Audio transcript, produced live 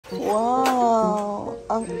Wow,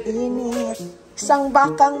 ang init. Isang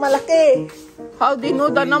bakang malaki. How do you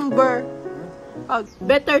know the number?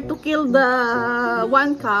 Better to kill the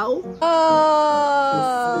one cow.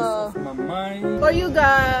 Oh, for you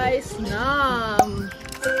guys, nam.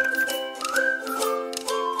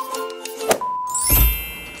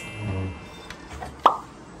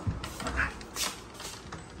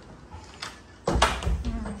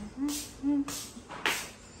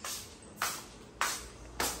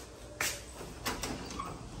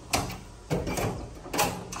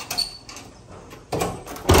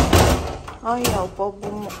 Ayaw pa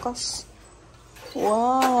bumukas.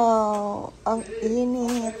 Wow, ang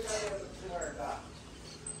init.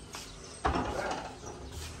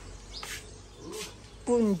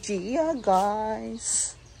 Punjia,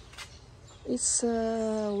 guys. It's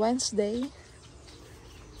Wednesday.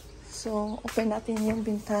 So, open natin yung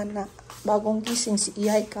bintana. Bagong gising si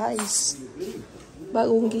Ihay, guys.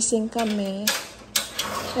 Bagong gising kami.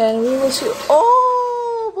 And we will see.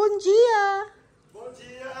 Oh, Punjia!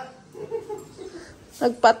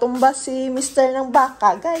 Nagpatumba si Mr. ng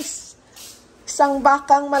Baka, guys. Isang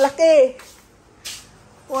bakang malaki.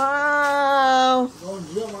 Wow!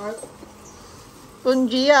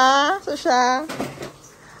 Punjia, so siya.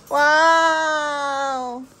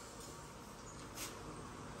 Wow!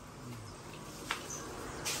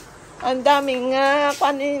 Ang daming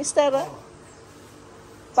Mr.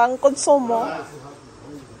 Pang konsumo.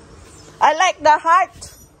 I like the heart.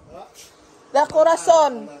 The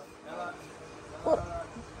corazon.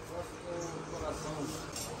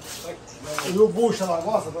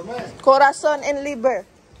 Corazon and liver.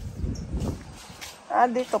 Ah,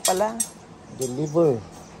 dito pala. The liver.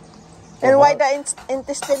 And why the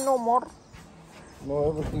intestine no more? No,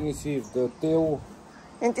 everything is here. The tail.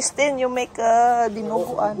 Intestine, you make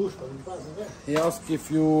dinuguan. He asked if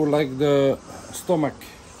you like the stomach.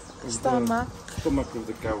 Stomach? The stomach of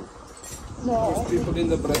the cow. No. Most people in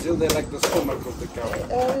the Brazil, they like the stomach of the cow.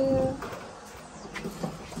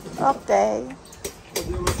 Okay.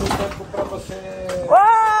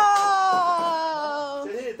 Wow!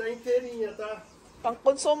 Tá inteirinha, tá?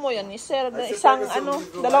 Pang-konsumo yan ni Sir. Isang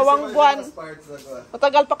dalawang buwan.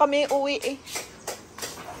 Matagal pa kami uwi eh.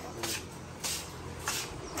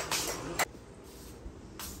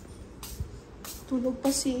 Tulog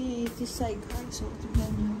pa si Tisay, guys. So,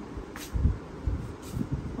 tignan nyo.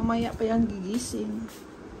 Mamaya pa yan gigising.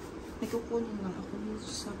 May kukunin lang ako dito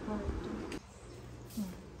sa kwarto.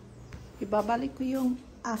 Ibabalik ko yung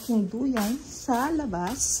aking duyan sa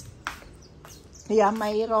labas. Kaya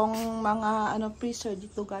mayroong mga freezer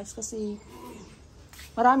dito, guys, kasi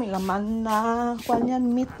maraming laman na kanyan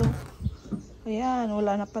meat oh. Ayan,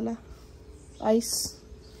 wala na pala. Ice.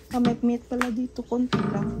 May meat pala dito, konti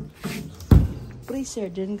lang.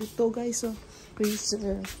 Freezer din dito, guys, oh.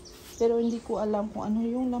 Freezer. Pero hindi ko alam kung ano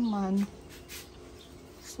yung laman.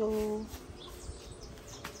 So,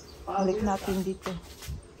 balik natin dito.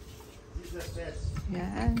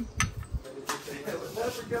 Yan.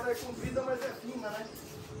 Porque ela é comprida, mas é fina, né?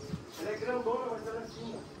 Ela é grandona, mas ela é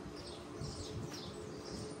fina.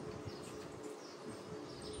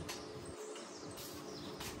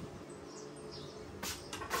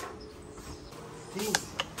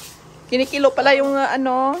 Kinikilo pala yung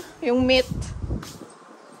yung meat.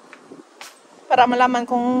 Para malaman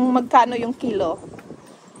kung magkano yung kilo.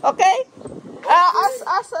 Okay?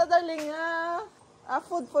 Darling,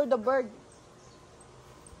 food for the bird.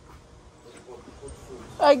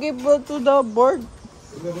 I give to the bird.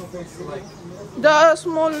 The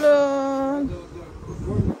small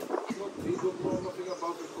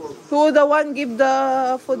who the one give the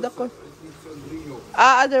food the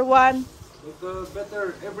other one. But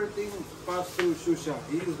better everything pass through Shusha.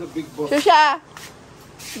 He is the big boss. Shusha,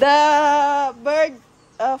 the bird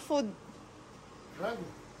food.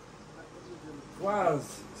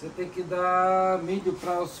 Quase. Você tem que dar milho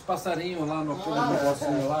para os passarinhos lá no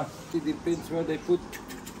negocinho lá. It depends where they put.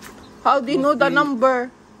 How do you know the number?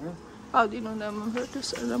 How do you know the number?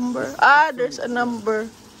 There's a number. There's a number.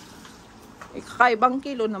 Kakaibang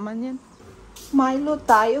kilo naman yan. Milo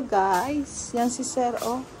tayo, guys. Yan si Sir,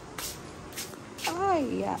 oh.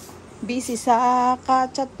 Ay, busy sa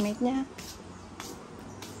ka-chatmate niya.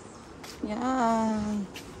 Yan.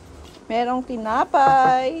 Merong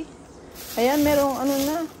tinapay. Ayan, merong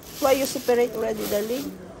na. Why you separate already,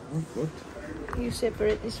 darling? What? You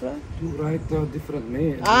separate this one? You write different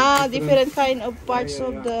name. Different kind of parts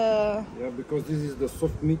of the... Yeah, because this is the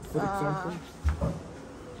soft meat, for example.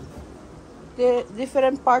 The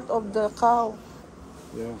different part of the cow.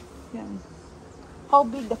 Yeah. Yan. How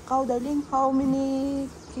big the cow, darling? How many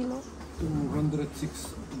kilo?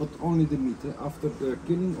 206, but only the meat. After the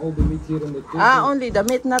killing all the meat here on the table. Only the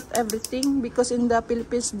meat, not everything, because in the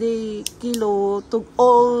Philippines they kilo to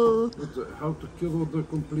all. But how to kill the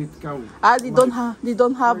complete cow? They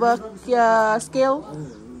don't have a scale.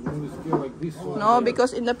 Only scale like this. No,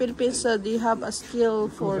 because in the Philippines they have a scale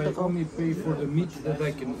for the cow. I only pay for the meat that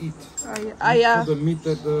I can eat. Yeah. For the meat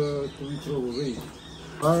that we throw away.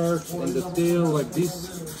 Heart and the tail like this,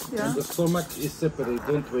 and the stomach is separate.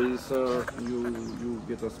 Don't waste. You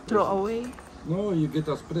get us present. Throw away. No, you get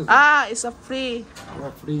us present. It's a free.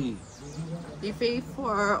 Free. You pay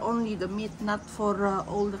for only the meat, not for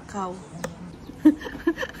all the cow.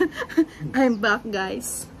 I'm back,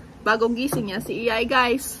 guys. Bagong gising niya si Iyay,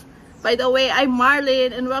 guys. By the way, I'm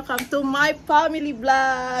Marlyn and welcome to my family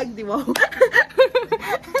vlog. Di ba?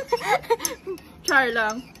 Char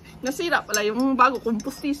lang. Nasira pala yung bago kong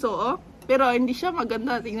pustiso, oh. Pero hindi siya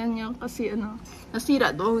maganda. Tingnan niyo kasi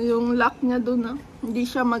nasira doon yung lock niya doon, oh. Hindi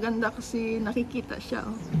siya maganda kasi nakikita siya,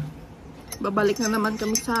 oh. Babalik na naman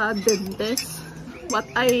kami sa dentist. What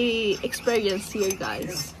I experienced here,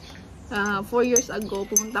 guys. 4 years ago,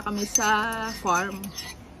 pumunta kami sa farm.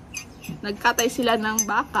 Nagkatay sila ng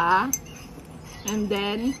baka. And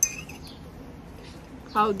then,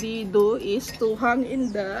 how they do is to hang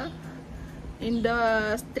in the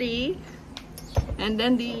tree, and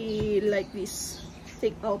then they like this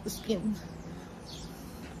take out the skin.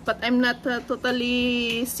 But I'm not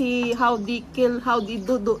totally see how they kill, how they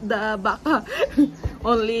do the baka.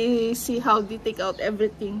 Only see how they take out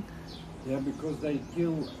everything. Yeah, because they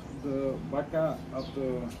kill the baka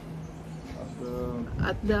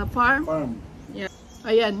at the farm. Yeah.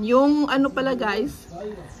 Ayan, yung pala, guys,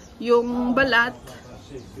 yung balat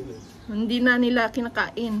hindi na nila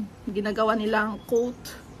kinakain. Ginagawa nilang coat.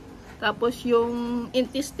 Tapos yung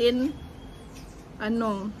intestine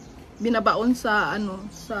binabaon sa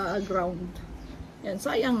sa ground. Yan,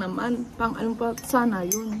 sayang naman. Pang pa sana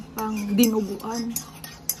yun, pang dinuguan.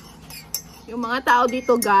 Yung mga tao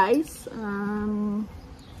dito, guys,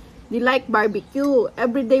 they like barbecue,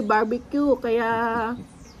 everyday barbecue, kaya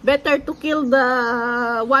better to kill the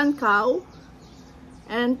one cow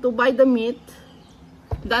and to buy the meat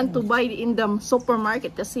than to buy in the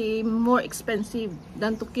supermarket kasi more expensive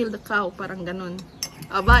than to kill the cow, parang ganun.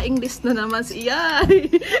 Aba, English na naman si Iyay.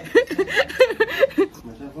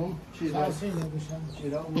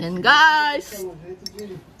 Yan, guys,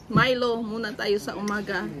 Milo muna tayo sa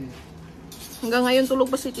umaga. Hanggang ngayon tulog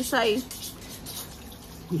pa si Tisay.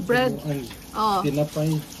 Bread.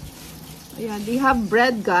 Tinapay. Ayan, they have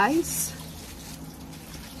bread, guys.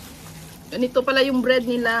 Ganito pala yung bread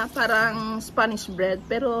nila, parang Spanish bread,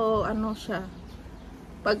 pero siya,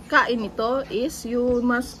 pagkain nito is you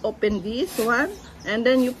must open this one and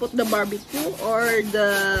then you put the barbecue or the,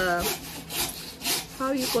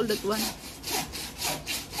 how you call that one,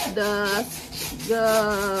 the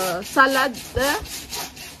salad,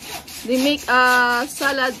 they make a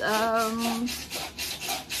salad,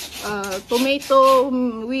 tomato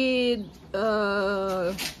with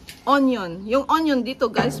onion. Yung onion dito,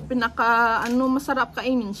 guys, pinaka masarap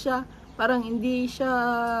kainin siya. Parang hindi siya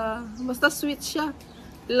basta sweet siya.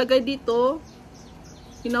 Ilagay dito,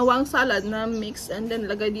 ginawang salad na mix and then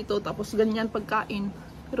lagay dito tapos ganyan pagkain.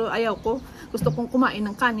 Pero ayaw ko. Gusto kong kumain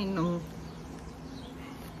ng kanin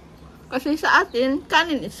kasi sa atin,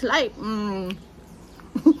 kanin is life.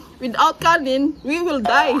 Without kanin, we will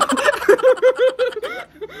die.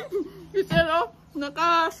 Kasi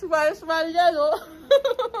naka-smile-smile yan, oh.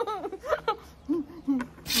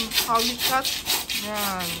 Halikat.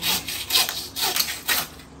 Yan.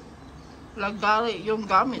 Lagari yung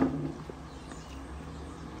gamit.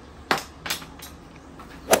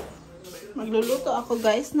 Magluluto ako,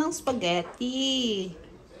 guys, ng spaghetti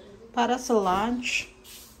para sa lunch.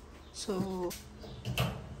 So,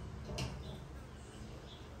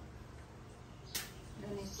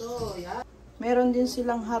 ganito, yan. Meron din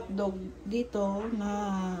silang hotdog dito na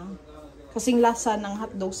kasing lasa ng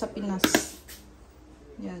hotdog sa Pinas.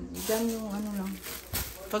 Yan. Diyan yung lang.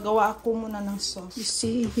 Pagawa ako muna ng sauce. You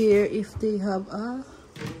see here if they have a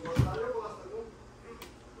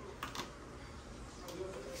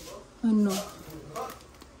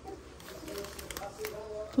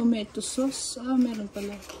tomato sauce. Meron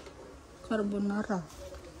pala. Carbonara.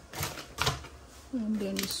 And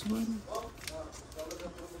then this one.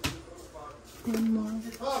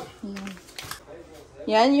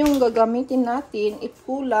 Yan yung gagamitin natin. If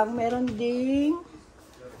kulang, meron ding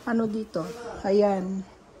dito. Ayan.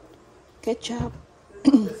 Ketchup.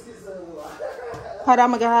 Para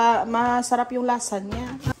masarap yung lasa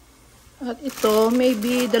niya. At ito,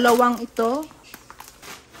 maybe dalawang ito.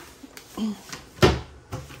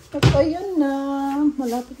 At ayan na,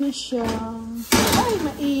 malapit na siya. Ay,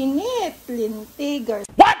 mainit! Lintigar.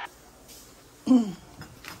 What?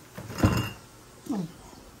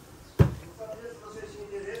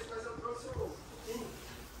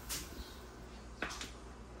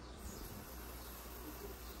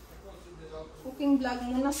 Cooking vlog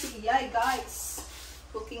muna si Iyay, guys.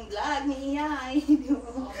 Cooking vlog ni Iyay.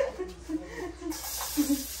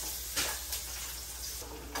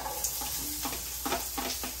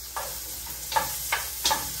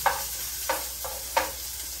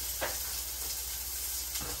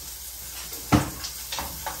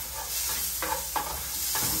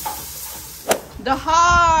 The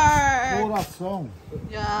heart! Coração.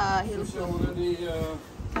 Yeah, he'll Você already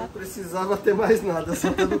Não precisava ter mais nada,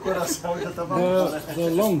 só pelo coração já tava bom, né? the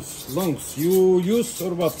lungs. You use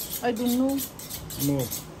or what? I don't know. No.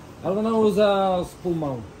 Ela não usa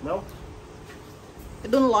pulmão. Não? I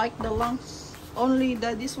don't like the lungs. Only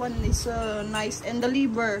this one is nice. And the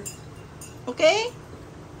liver. Okay?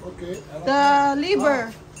 Ok. The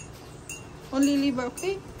liver. Only liver,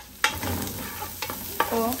 okay?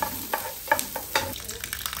 Oh.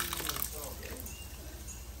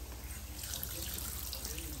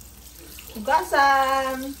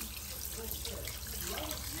 Hugasan.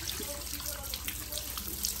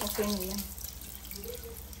 Okay na yan.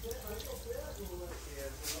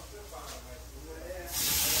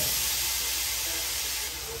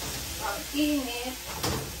 Ang init.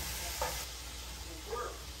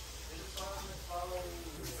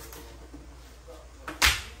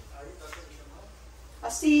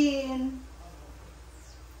 Asin.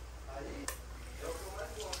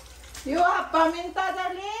 You have paminta,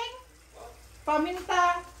 darling?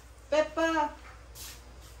 Paminta. Pepper.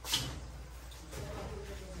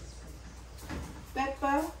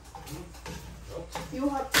 Pepper. You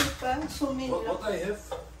have pepper. So many. What I have?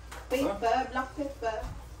 Pepper. Black pepper.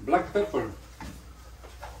 Black pepper.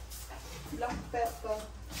 Black pepper.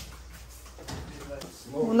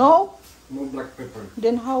 No. No? No black pepper.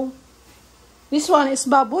 Then how? This one is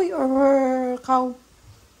baboy or cow?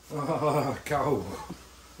 Ah, cow.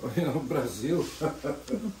 Brazil.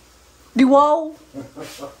 Di wow.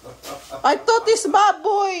 I thought it's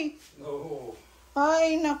baboy. No.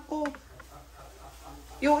 Ay, nako.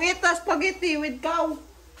 You eat a spaghetti with cow.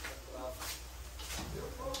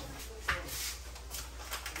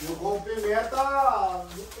 Eu com pimenta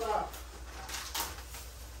no prato.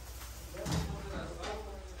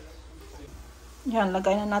 Yan,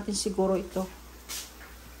 lagay na natin siguro ito.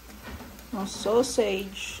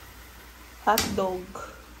 Sausage. Hotdog.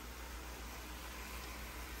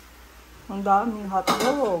 Ang daming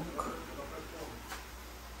hotdog.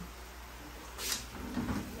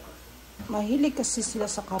 Mahilig kasi sila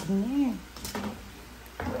sa karne.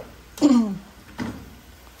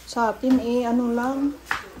 Sa atin ano lang.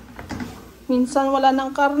 Minsan wala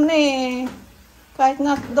ng karne. Kahit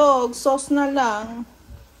hotdog, sauce na lang.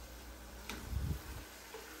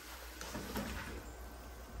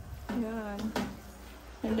 Yan.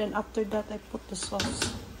 And then after that, I put the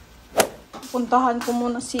sauce. Puntahan ko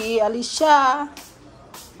muna si Alicia.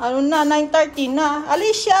 Ano na, 9:30 na.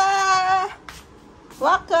 Alicia!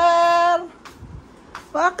 Wakas!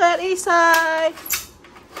 Wakas, Isay!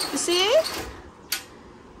 You see?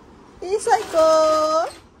 Isay ko!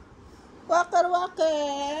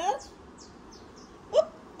 Wakas!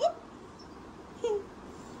 Up!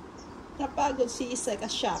 Napagod si Isay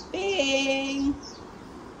ka shopping.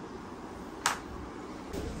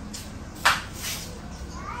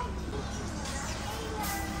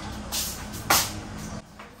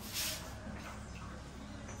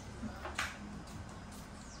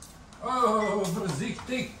 Oh,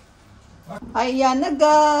 voorzichtig. Ayan na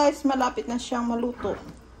guys, malapit na siyang maluto.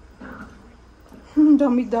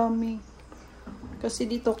 Dami-dami. Kasi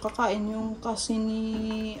dito kakain yung kasi ni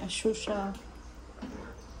Asusha.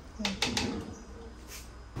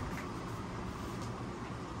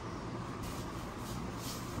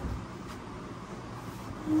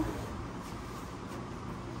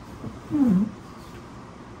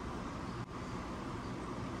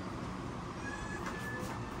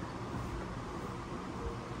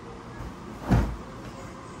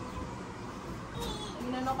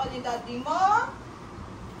 Ginano ka ni daddy mo?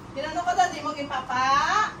 Ginano ka daddy mo kay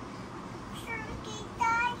papa?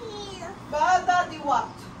 Ba, daddy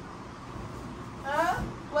what? Huh?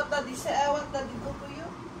 What daddy say? What daddy do to you?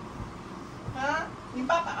 Huh? Ni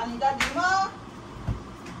papa ka ni daddy mo?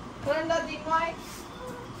 Kaya daddy mo ay?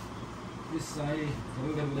 Isay.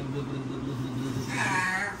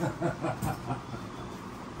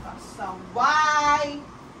 Pasaway!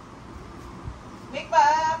 Make pa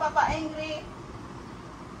papa angry?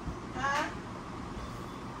 Ha?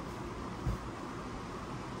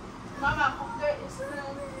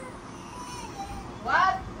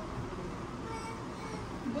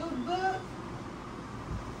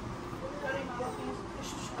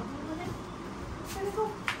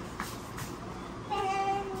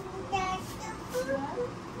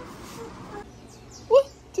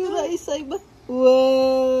 Isay ba?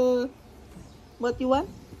 Whoa! What you want?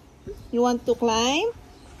 You want to climb?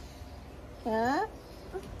 Huh?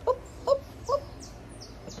 Up, up, up.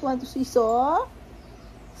 You want to seesaw?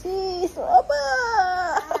 Seesaw, aba!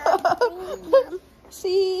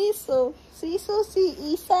 Seesaw, seesaw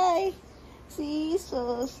si Isay.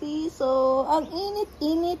 Seesaw, seesaw. Ang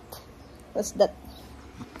init-init. What's that?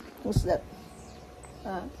 What's that?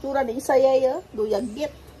 Tura ni Isay ay,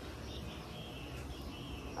 duyagit.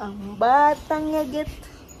 Ang batang yagit.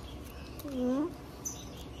 No,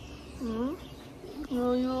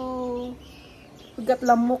 you got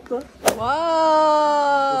lamok.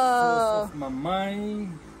 Wow! Of my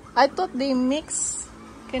mind. I thought they mix.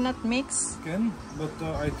 Cannot mix. Can, but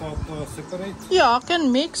I thought separate. Yeah, can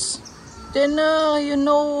mix. Then you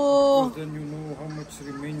know. Then you know how much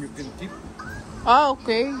remain you can keep. Ah,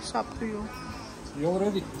 okay. It's up to you. You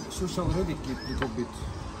already, Sus already keep little bit.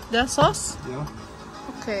 The sauce? Yeah.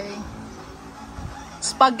 Okay.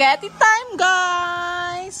 Spaghetti time,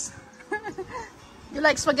 guys. You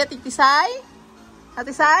like spaghetti, Tisay?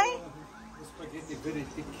 Tisay? The spaghetti very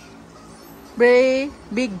thick. Very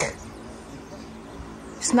big.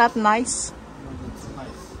 It's not nice. No, it's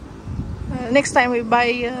nice. Next time we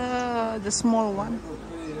buy the small one.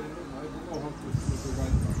 Okay, I don't know how to buy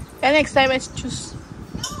it. And next time I choose.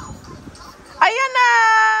 Ayan na!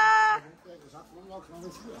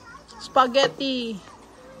 Spaghetti.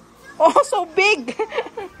 Oh, so big!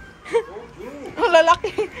 Ang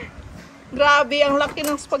lalaki. Grabe, ang laki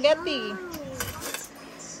ng spaghetti.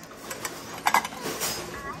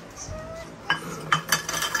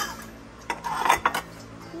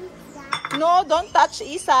 No, don't touch,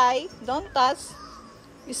 Isay. Don't touch.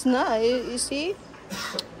 It's not, you see?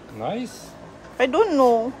 Nice. I don't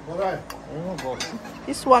know. Alright. Oh, God.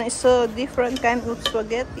 This one is a different kind of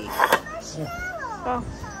spaghetti. Oh.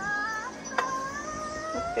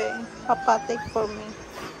 Okay, Papa, take for me.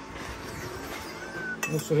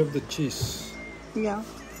 Also have the cheese. Yeah.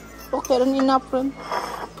 Okay, then enough friend.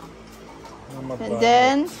 Not And bad.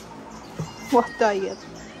 then, what diet?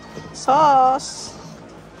 Sauce.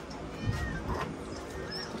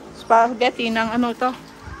 Spaghetti ng ano to?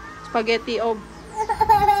 Spaghetti of...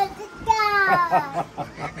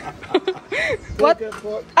 What?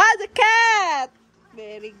 Ah, the cat!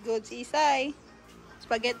 Very good, Isay.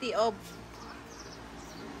 Spaghetti of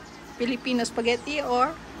Filipino spaghetti or?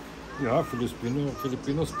 Yeah, Filipino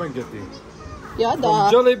spaghetti. Yeah, From the...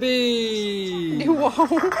 Jollibee! Wow!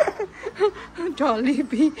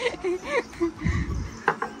 Jollibee.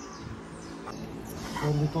 So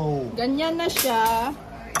little. Ganyan na siya.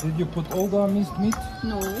 Did you put all the minced meat?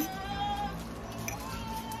 No.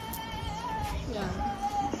 Yan.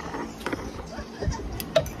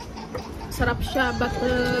 Sarap siya, but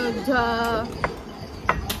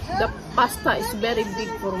the pasta is very big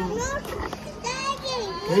for me.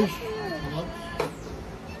 Fish?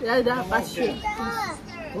 Yeah, the pasta.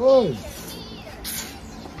 Oi!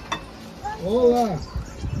 Hola!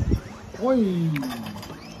 Oi!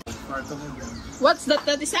 What's that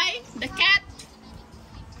that is say? The cat?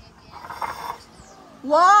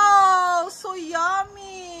 Wow! So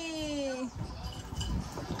yummy!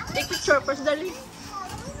 Take picture first, darling.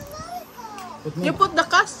 You put the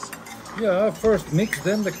cast? Yeah, first mix,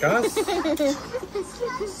 then the cast.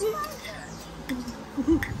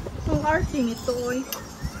 Ang arting ito, oy.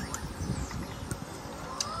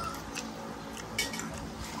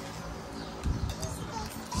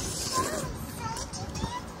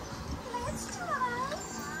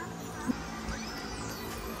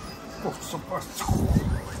 Oh, so fast.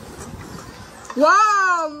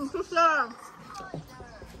 Wow! Susha!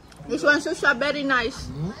 This one, Susha, very nice.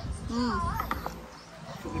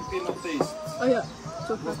 Filipino taste. Oh, yeah.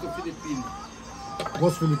 What's the Filipino?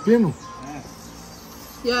 What's Filipino?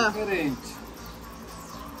 Yeah. Diferente.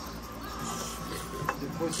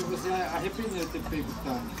 Depois se você arrepender de ter pego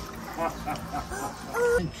tanto.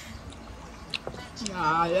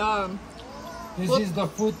 Yeah, yeah. This is the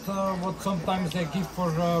food what sometimes they give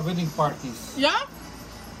for wedding parties. Yeah?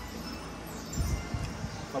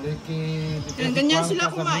 Yan, ganyan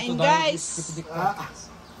sila kumain, guys.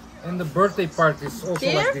 And the birthday parties also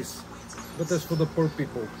Here? like this. But that's for the poor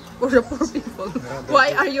people. For the poor people. Yeah,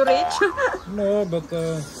 Why are you rich? No, but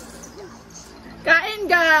Kain,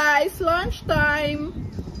 guys! Lunchtime.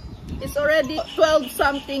 It's already 12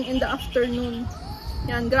 something in the afternoon.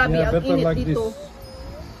 Yan, grabe, yeah, ang better init like dito.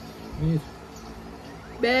 this.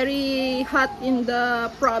 Very hot in the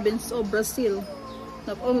province of Brazil.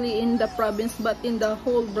 Not only in the province, but in the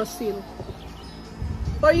whole Brazil.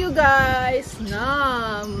 For you guys,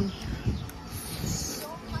 nam.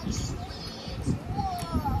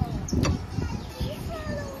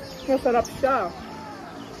 Masarap siya.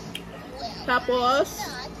 Tapos,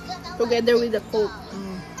 together with the Coke.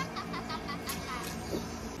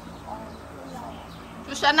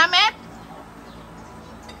 Susya namin?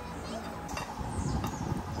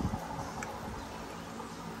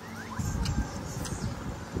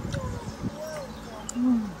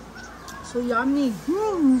 So yummy.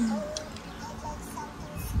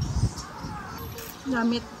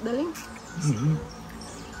 Yummy, daling.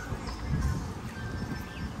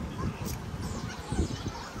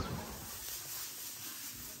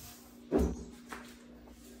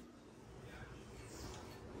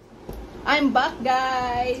 I'm back,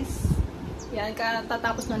 guys. Yan,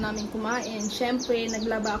 katatapos na namin kumain. Siyempre,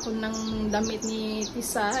 naglaba ako ng damit ni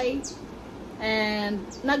Tisay. And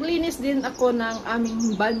naglinis din ako ng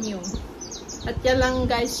aming banyo. At yan lang,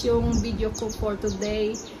 guys, yung video ko for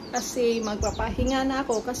today. Kasi magpapahinga na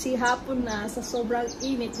ako. Kasi hapon na, sa sobrang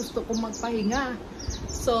init, gusto ko magpahinga.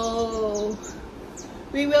 So,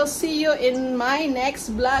 we will see you in my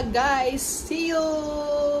next vlog, guys. See you!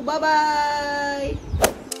 Bye-bye!